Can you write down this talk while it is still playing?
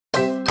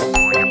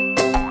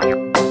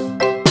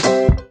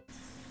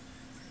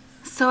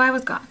So I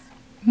was gone.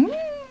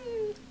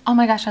 Oh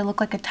my gosh, I look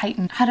like a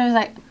Titan. How does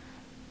I...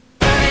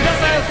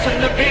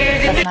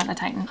 That's not a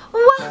Titan.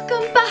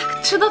 Welcome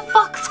back to the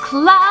Fox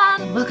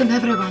Clan. Welcome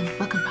everyone,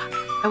 welcome back.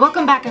 I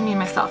welcome back, I mean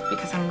myself,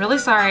 because I'm really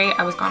sorry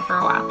I was gone for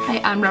a while. I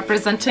am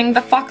representing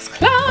the Fox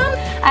Clan.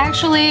 I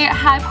actually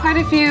had quite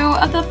a few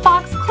of the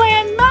Fox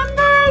Clan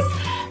members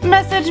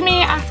message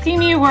me asking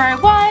me where I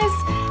was,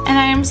 and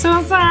I am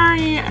so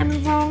sorry. I'm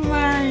so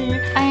sorry.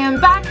 I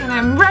am back and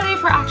I'm ready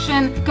for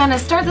action. Gonna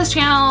start this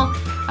channel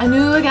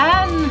anew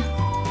again.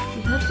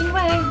 Lifting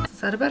away.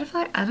 Is that a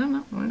butterfly? I don't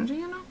know. What do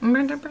you know?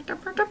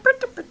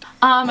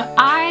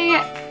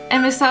 I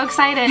am so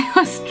excited. I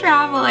was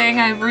traveling.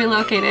 I've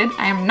relocated.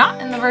 I am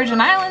not in the Virgin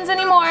Islands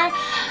anymore.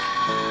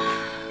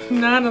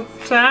 Not as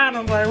sad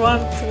as I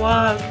once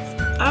was.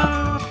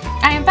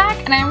 I am back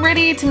and I'm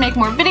ready to make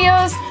more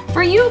videos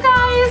for you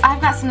guys.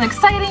 I've got some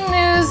exciting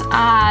news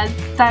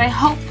that I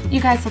hope you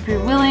guys will be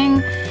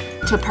willing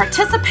to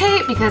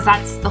participate, because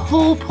that's the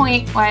whole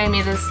point why I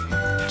made this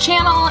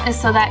channel, is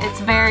so that it's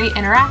very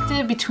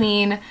interactive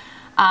between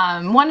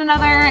one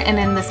another and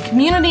in this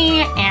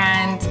community,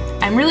 and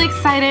I'm really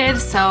excited,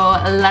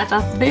 so let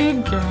us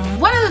begin.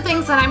 One of the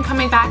things that I'm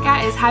coming back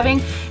at is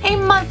having a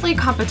monthly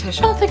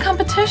competition. Monthly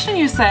competition,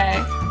 you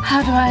say?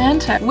 How do I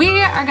enter?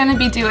 We are going to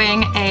be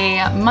doing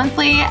a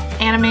monthly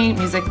anime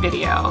music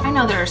video. I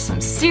know there are some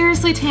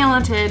seriously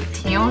talented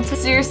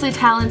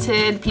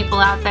people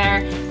out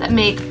there that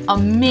make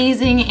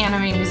amazing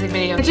anime music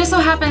videos. It just so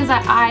happens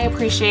that I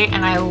appreciate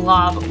and I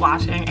love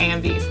watching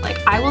AMVs. Like,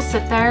 I will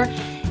sit there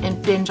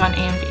and binge on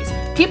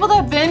AMVs. People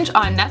that binge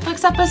on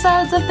Netflix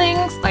episodes of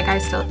things, like I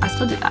still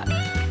do that.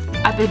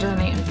 I binge on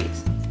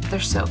AMVs.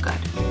 They're so good.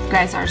 You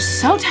guys are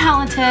so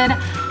talented.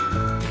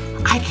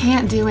 I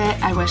can't do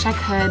it. I wish I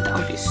could. That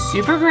would be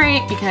super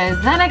great, because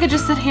then I could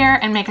just sit here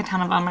and make a ton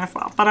of them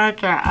myself. But I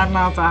can't. I'm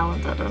not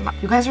talented enough.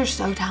 You guys are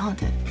so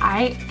talented.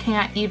 I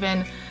can't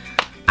even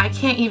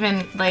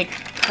like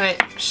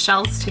put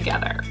shells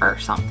together or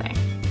something.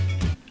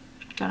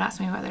 Don't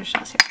ask me why there's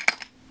shells here.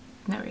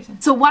 No reason.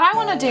 So what I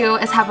want to do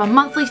is have a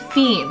monthly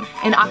theme.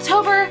 In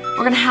October,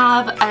 we're gonna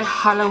have a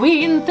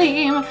Halloween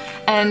theme,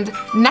 and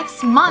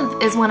next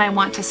month is when I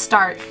want to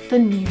start the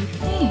new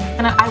theme.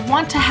 And I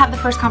want to have the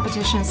first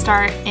competition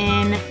start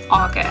in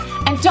August.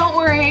 And don't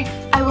worry,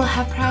 I will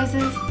have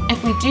prizes.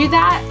 If we do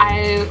that,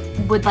 I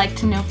would like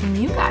to know from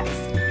you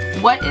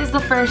guys. What is the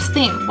first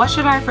theme? What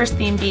should our first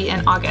theme be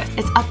in August?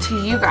 It's up to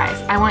you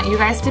guys. I want you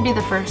guys to be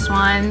the first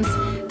ones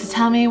to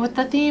tell me what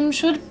the theme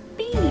should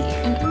be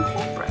and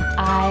incorporate.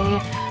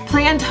 I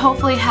plan to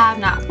hopefully have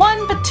not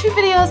one, but 2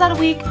 videos out a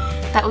week.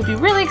 That would be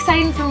really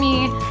exciting for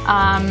me.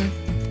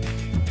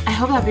 I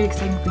hope that'd be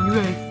exciting for you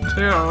guys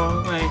too.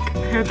 Like,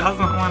 who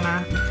doesn't want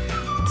to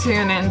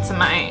tune into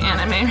my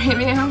anime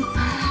reviews?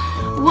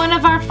 One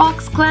of our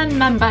Fox Clan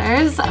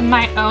members,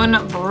 my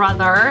own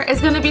brother, is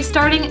going to be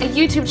starting a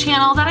YouTube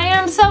channel that I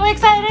am so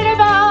excited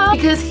about,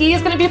 because he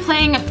is going to be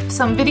playing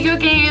some video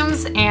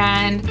games,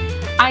 and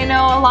I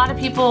know a lot of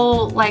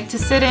people like to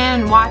sit in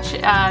and watch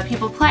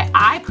people play.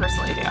 I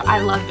personally do. I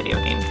love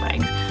video game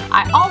playing.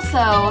 I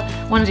also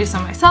want to do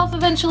some myself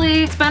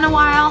eventually. It's been a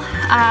while.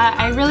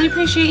 I really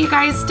appreciate you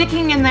guys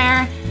sticking in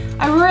there.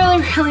 I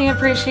really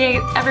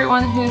appreciate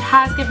everyone who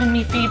has given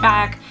me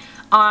feedback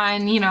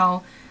on, you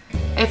know,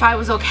 if I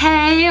was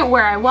okay,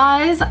 where I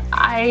was.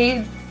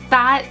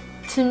 That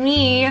to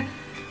me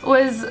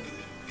was,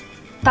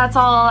 that's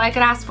all I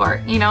could ask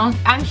for, you know?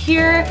 I'm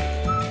here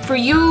for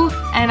you,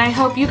 and I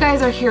hope you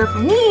guys are here for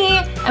me,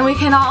 and we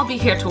can all be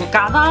here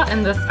together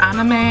in this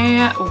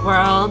anime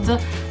world,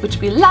 which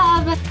we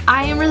love.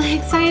 I am really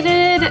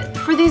excited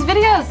for these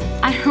videos.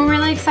 I'm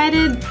really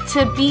excited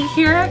to be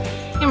here.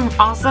 I'm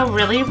also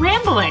really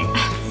rambling.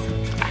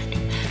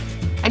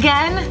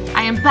 Again,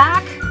 I am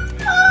back.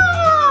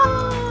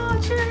 Oh,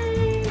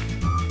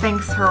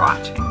 thanks for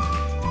watching.